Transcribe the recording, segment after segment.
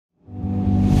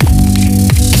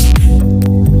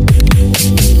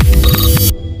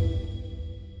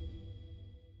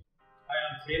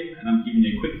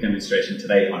demonstration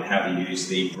today on how to use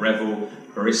the Breville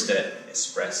Barista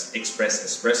Express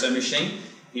Espresso machine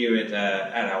here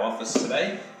at our office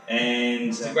today. And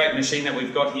it's a great machine that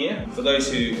we've got here. For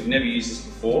those who have never used this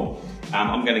before,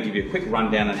 I'm going to give you a quick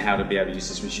rundown on how to be able to use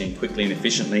this machine quickly and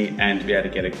efficiently and to be able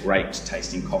to get a great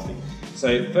tasting coffee.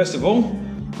 So first of all,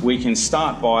 we can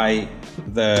start by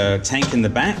the tank in the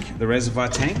back, the reservoir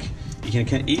tank. You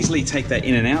can easily take that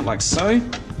in and out like so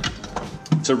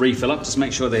to refill up. Just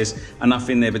make sure there's enough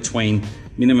in there between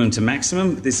minimum to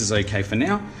maximum. This is okay for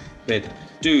now, but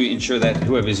do ensure that if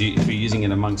you're using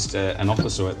it amongst an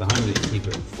office or at the home, that you keep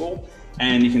it full,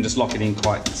 and you can just lock it in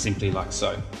quite simply like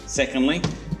so. Secondly,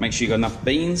 make sure you've got enough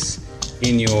beans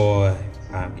in your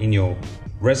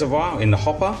reservoir, in the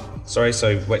hopper,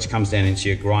 so which comes down into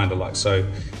your grinder like so,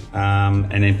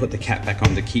 and then put the cap back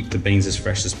on to keep the beans as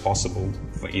fresh as possible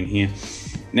for in here.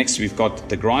 Next, we've got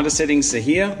the grinder settings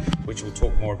here, which we'll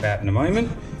talk more about in a moment.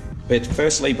 But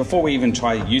firstly, before we even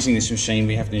try using this machine,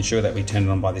 we have to ensure that we turn it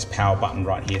on by this power button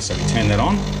right here. So we turn that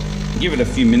on, give it a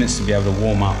few minutes to be able to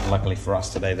warm up. Luckily for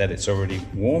us today that it's already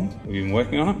warm. We've been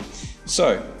working on it.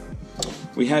 So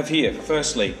we have here,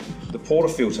 firstly, the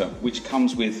portafilter, which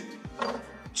comes with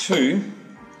 2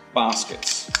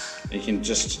 baskets. You can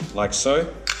just, like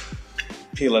so,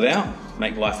 peel it out,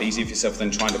 make life easy for yourself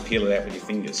than trying to peel it out with your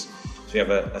fingers. So you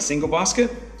have a single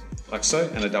basket, like so,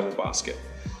 and a double basket.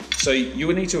 So you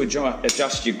would need to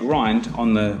adjust your grind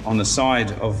on the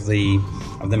side of the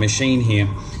machine here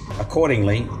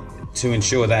accordingly to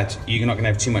ensure that you're not going to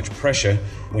have too much pressure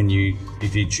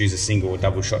if you choose a single or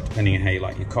double shot, depending on how you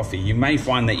like your coffee. You may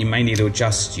find that you may need to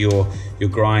adjust your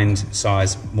grind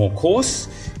size more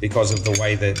coarse because of the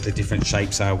way that the different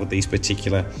shapes are with these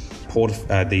particular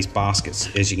these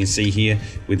baskets. As you can see here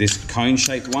with this cone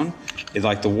shaped one, it's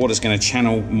like the water's going to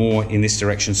channel more in this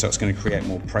direction, so it's going to create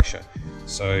more pressure.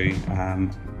 So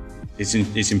it's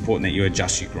important that you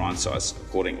adjust your grind size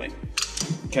accordingly.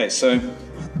 Okay, so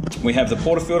we have the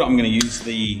portafilter. I'm going to use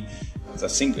the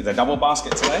double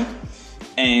basket today,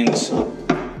 and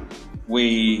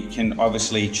we can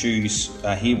obviously choose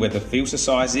here where the filter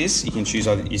size is. You can choose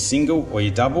either your single or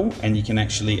your double, and you can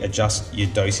actually adjust your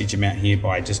dosage amount here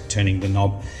by just turning the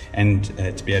knob and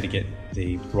to be able to get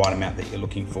the right amount that you're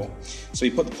looking for. So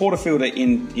you put the portafilter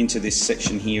into this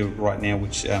section here right now,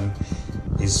 which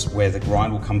is where the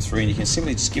grind will come through, and you can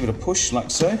simply just give it a push like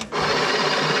so.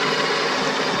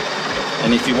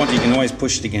 And if you want, you can always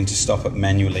push it again to stop it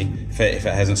manually if it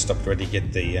hasn't stopped already,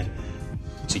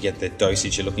 to get the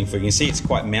dosage you're looking for. You can see it's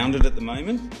quite mounted at the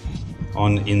moment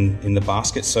in the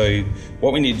basket. So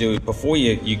what we need to do is, before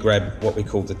you grab what we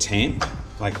call the tamp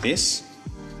like this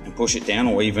and push it down,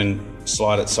 or even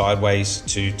slide it sideways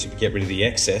to get rid of the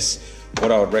excess,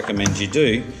 what I would recommend you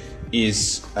do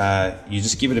is you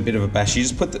just give it a bit of a bash. You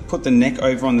just put the neck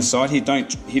over on the side here.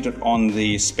 Don't hit it on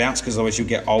the spouts, because otherwise you'll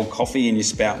get old coffee in your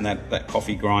spout, and that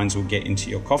coffee grinds will get into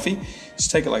your coffee.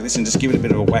 Just take it like this and just give it a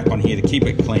bit of a whack on here to keep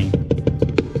it clean.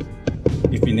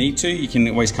 If you need to, you can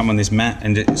always come on this mat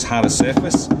and it's harder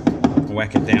surface,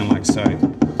 whack it down like so.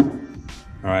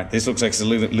 All right, this looks like it's a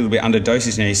little bit under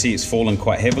dosage now. You see it's fallen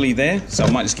quite heavily there, so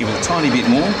I might just give it a tiny bit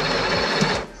more,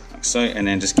 like so, and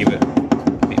then just give it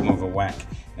a bit more of a whack.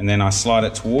 And then I slide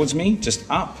it towards me, just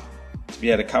up, to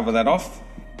be able to cover that off,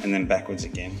 and then backwards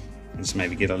again. And just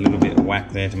maybe get a little bit of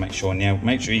whack there to make sure. Now,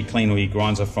 make sure you clean all your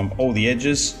grinds off from all the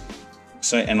edges,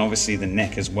 so, and obviously the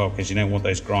neck as well, because you don't want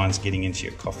those grinds getting into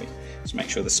your coffee. So make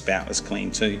sure the spout is clean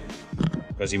too,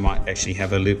 because you might actually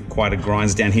have quite a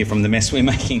grinds down here from the mess we're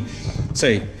making.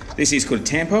 So this is called a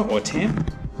tamper or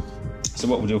tamp. So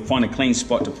what we'll do, find a clean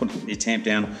spot to put your tamp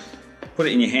down, put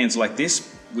it in your hands like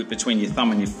this, between your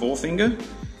thumb and your forefinger,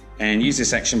 and use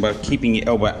this action by keeping your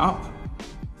elbow up,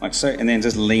 like so, and then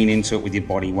just lean into it with your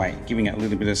body weight, giving it a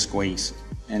little bit of squeeze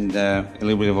and a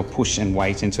little bit of a push and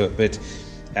weight into it. But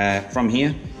from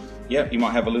here, yeah, you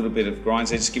might have a little bit of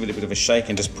grinds there. Just give it a bit of a shake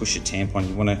and just push your tamp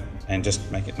on. And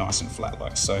just make it nice and flat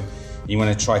like so. You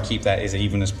want to try keep that as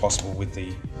even as possible with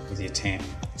your tamp.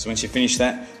 So once you finish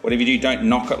that, whatever you do, don't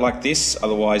knock it like this.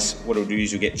 Otherwise, what it'll do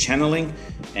is you'll get channeling,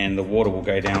 and the water will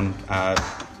go down.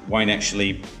 Won't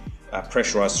actually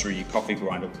pressurize through your coffee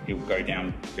grinder. It will go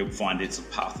down. It will find its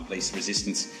path of least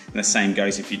resistance. And the same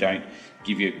goes if you don't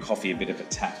give your coffee a bit of a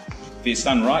tap. If it's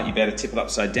done right, you better tip it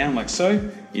upside down like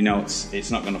so. You know it's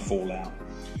not going to fall out.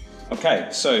 Okay,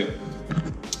 so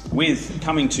with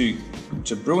coming to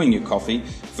brewing your coffee,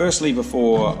 firstly,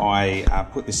 before I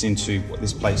put this into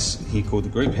this place here called the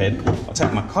group head, I'll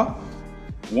take my cup,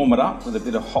 warm it up with a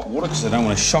bit of hot water, because I don't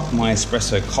want to shock my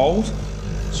espresso cold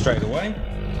straight away.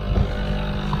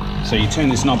 So you turn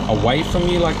this knob away from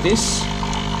you like this,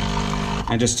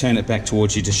 and just turn it back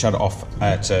towards you to shut it off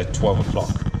at 12 o'clock.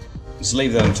 Just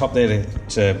leave that on top there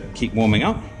to keep warming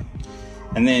up.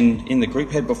 And then in the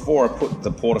grip head, before I put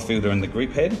the portafilter in the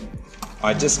grip head,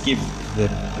 I just give the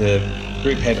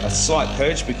grip head a slight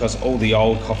purge, because all the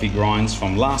old coffee grinds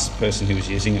from last person who was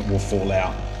using it will fall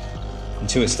out.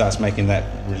 Until it starts making that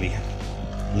really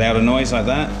louder noise like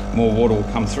that, more water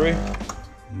will come through,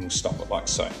 and we'll stop it like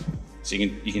so. So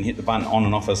you can hit the button on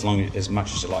and off as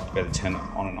much as you like. Better turn it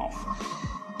on and off.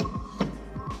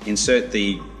 Insert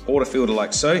the portafilter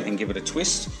like so and give it a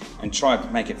twist, and try to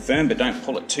make it firm, but don't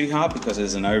pull it too hard, because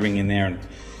there's an O-ring in there, and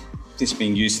this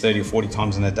being used 30 or 40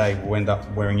 times in a day will end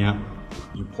up wearing out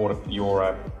the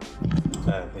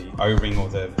O-ring or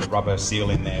the rubber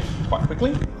seal in there quite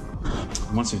quickly.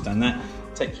 And once you've done that,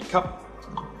 take your cup,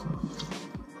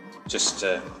 just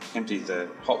empty the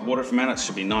hot water from out. It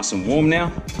should be nice and warm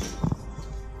now.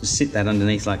 Just sit that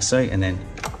underneath like so, and then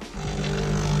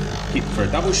hit for a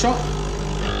double shot.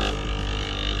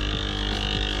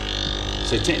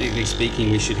 So technically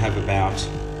speaking, we should have about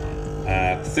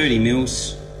 30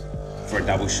 mils for a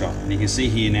double shot. And you can see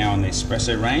here now on the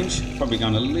espresso range, probably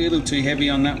going a little too heavy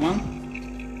on that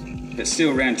one, but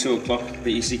still around 2 o'clock.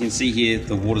 But as you can see here,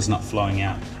 the water's not flowing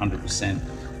out 100%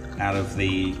 out of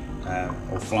the,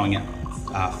 or flowing out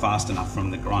fast enough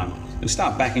from the grind. It'll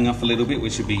start backing off a little bit,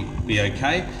 which would be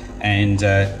okay, and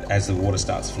as the water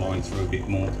starts flowing through a bit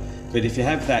more. But if you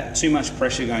have that too much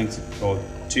pressure or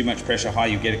too much pressure high,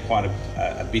 you get quite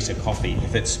a bitter coffee.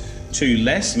 If it's too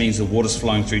less, it means the water's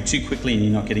flowing through too quickly and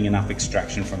you're not getting enough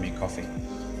extraction from your coffee.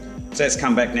 So let's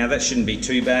come back now. That shouldn't be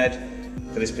too bad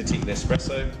for this particular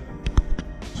espresso.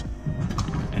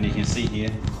 And you can see here,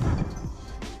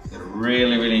 a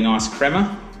really, really nice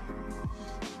crema.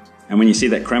 And when you see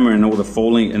that crema and all the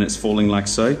falling, and it's falling like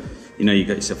so, you know you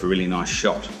got yourself a really nice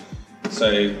shot.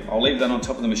 So I'll leave that on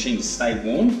top of the machine to stay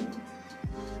warm.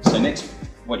 So next,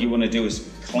 what you want to do is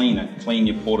clean it. Clean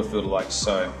your portafilter like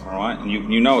so, all right? And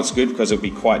you know it's good because it'll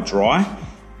be quite dry.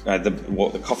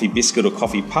 The coffee biscuit or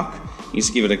coffee puck, you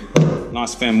just give it a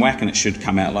nice firm whack and it should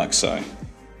come out like so,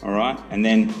 all right? And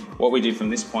then what we do from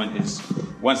this point is,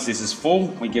 once this is full,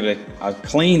 we give it a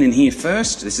clean in here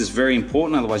first. This is very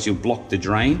important, otherwise you'll block the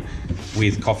drain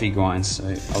with coffee grinds. So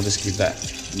I'll just give that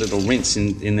little rinse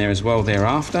in there as well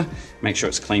thereafter. Make sure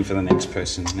it's clean for the next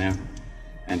person now.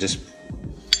 And just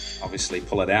obviously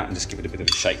pull it out and just give it a bit of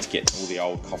a shake to get all the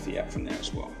old coffee out from there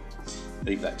as well.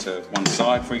 Leave that to one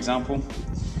side, for example.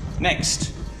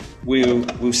 Next,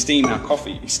 we'll steam our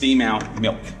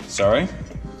milk, sorry.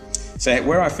 So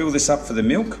where I fill this up for the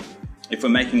milk, if we're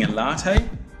making a latte,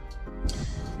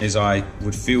 is I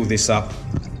would fill this up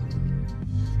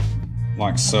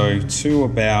like so to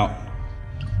about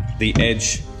the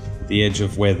edge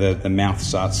of where the mouth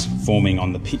starts forming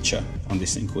on the pitcher, on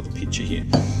this thing called the pitcher here.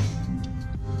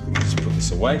 Just put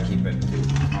this away, keep it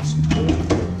nice and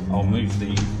cool. I'll move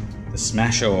the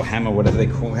smasher or hammer, whatever they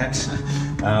call that.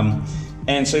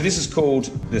 And so this is called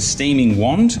the steaming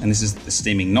wand, and this is the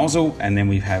steaming nozzle, and then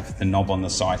we have the knob on the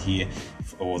side here,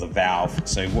 or the valve.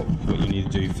 So what you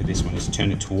need to do for this one is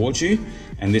turn it towards you,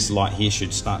 and this light here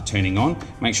should start turning on.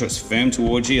 Make sure it's firm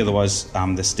towards you, otherwise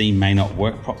the steam may not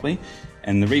work properly.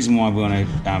 And the reason why we want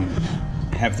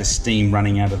to have the steam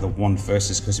running out of the wand first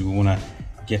is because we want to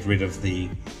get rid of the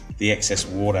excess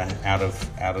water out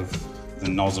of the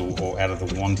nozzle or out of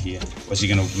the wand here, because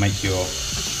you're going to make your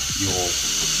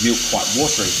milk quite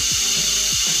watery.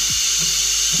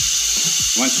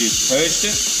 Once you've purged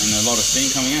it and a lot of steam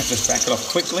coming out, just back it off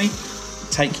quickly.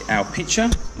 Take our pitcher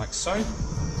like so,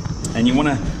 and you want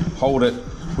to hold it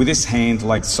with this hand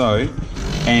like so,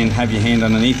 and have your hand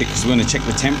underneath it, because we're going to check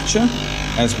the temperature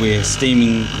as we're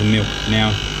steaming the milk.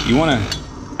 Now you want to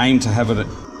aim to have it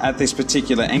at this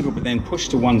particular angle, but then push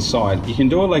to one side. You can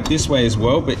do it like this way as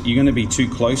well, but you're going to be too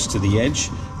close to the edge,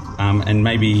 and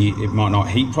maybe it might not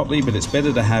heat properly, but it's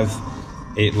better to have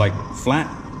it like flat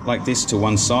like this to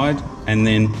one side, and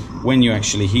then when you're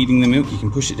actually heating the milk, you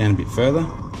can push it down a bit further.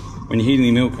 When you're heating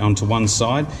the milk onto one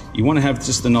side, you want to have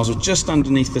just the nozzle just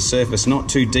underneath the surface, not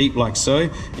too deep like so,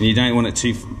 and you don't want it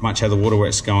too much have the water where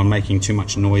it's going, making too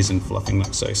much noise and fluffing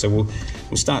like so. So we'll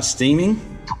start steaming.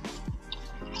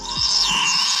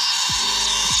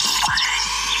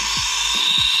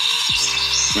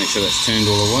 Make sure that's turned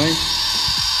all the way.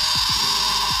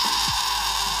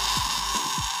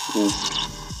 Cool.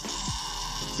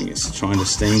 I think it's trying to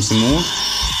steam some more.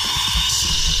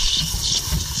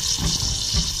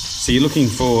 So you're looking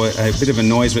for a bit of a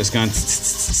noise where it's going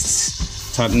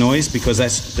type noise, because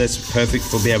that's perfect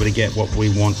for being able to get what we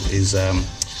want is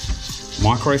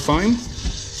microfoam,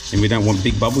 and we don't want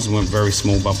big bubbles. We want very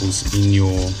small bubbles in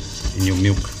your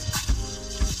milk.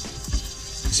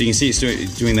 So you can see it's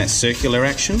doing that circular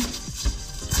action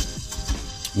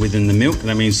within the milk.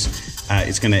 That means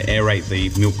it's going to aerate the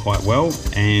milk quite well,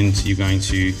 and you're going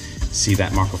to see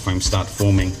that microfoam start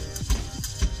forming.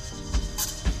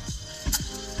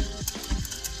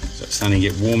 So it's starting to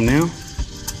get warm now.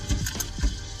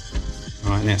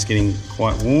 Alright, now it's getting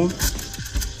quite warm.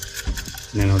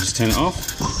 And then I'll just turn it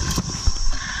off,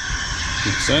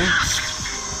 like so.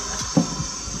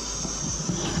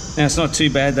 Now it's not too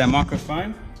bad, that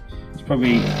microphone. It's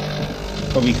probably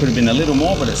could have been a little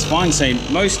more, but it's fine. So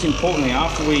most importantly,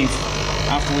 after we've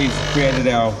created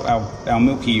our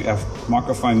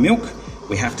microphone milk,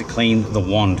 we have to clean the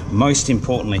wand. Most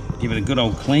importantly, give it a good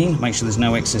old clean, make sure there's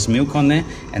no excess milk on there,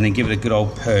 and then give it a good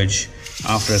old purge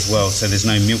after as well, so there's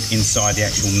no milk inside the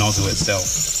actual nozzle itself.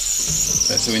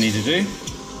 So that's what we need to do.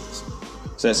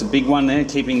 So that's a big one there,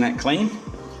 keeping that clean.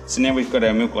 So now we've got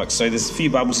our milk like so. There's a few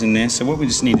bubbles in there, so what we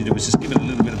just need to do is just give it a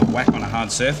little bit of a whack on a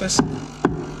hard surface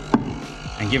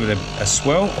and give it a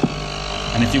swirl.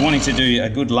 And if you're wanting to do a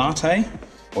good latte,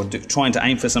 or trying to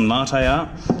aim for some latte art,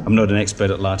 I'm not an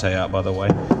expert at latte art, by the way,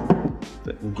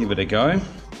 but we'll give it a go.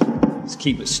 Just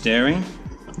keep it stirring,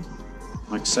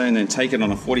 like so, and then take it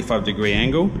on a 45-degree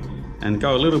angle and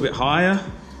go a little bit higher.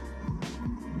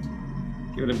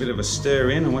 Give it a bit of a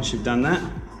stir in, and once you've done that,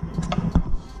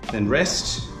 then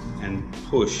rest and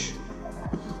push.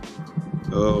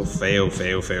 Oh, fail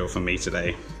for me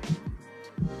today.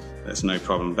 That's no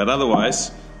problem, but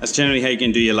otherwise, that's generally how you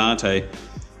can do your latte.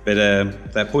 But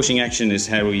that pushing action is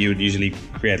how you would usually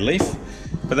create a leaf,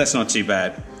 but that's not too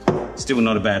bad. Still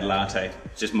not a bad latte,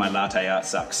 just my latte art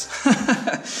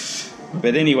sucks.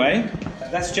 But anyway,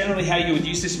 that's generally how you would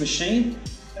use this machine.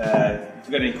 If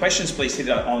you've got any questions, please hit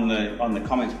it on the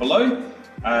comments below.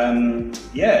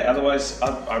 Yeah, otherwise,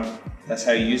 that's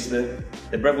how you use the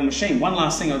Breville machine. One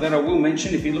last thing that I will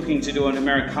mention, if you're looking to do an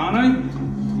Americano,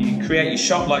 you create your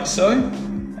shot like so,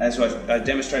 as I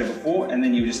demonstrated before, and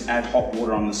then you just add hot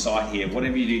water on the side here.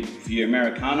 Whatever you do for your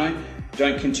Americano,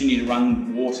 don't continue to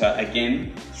run water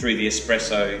again through the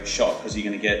espresso shot, because you're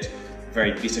going to get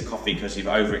very bitter coffee because you've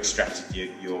over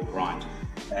extracted your grind.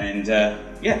 And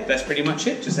yeah, that's pretty much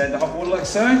it. Just add the hot water like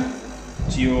so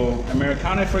to your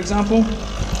Americano, for example,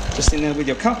 just in there with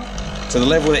your cup, to the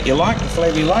level that you like, the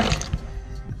flavor you like.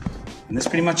 And that's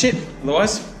pretty much it.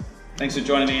 Otherwise, thanks for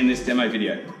joining me in this demo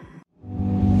video.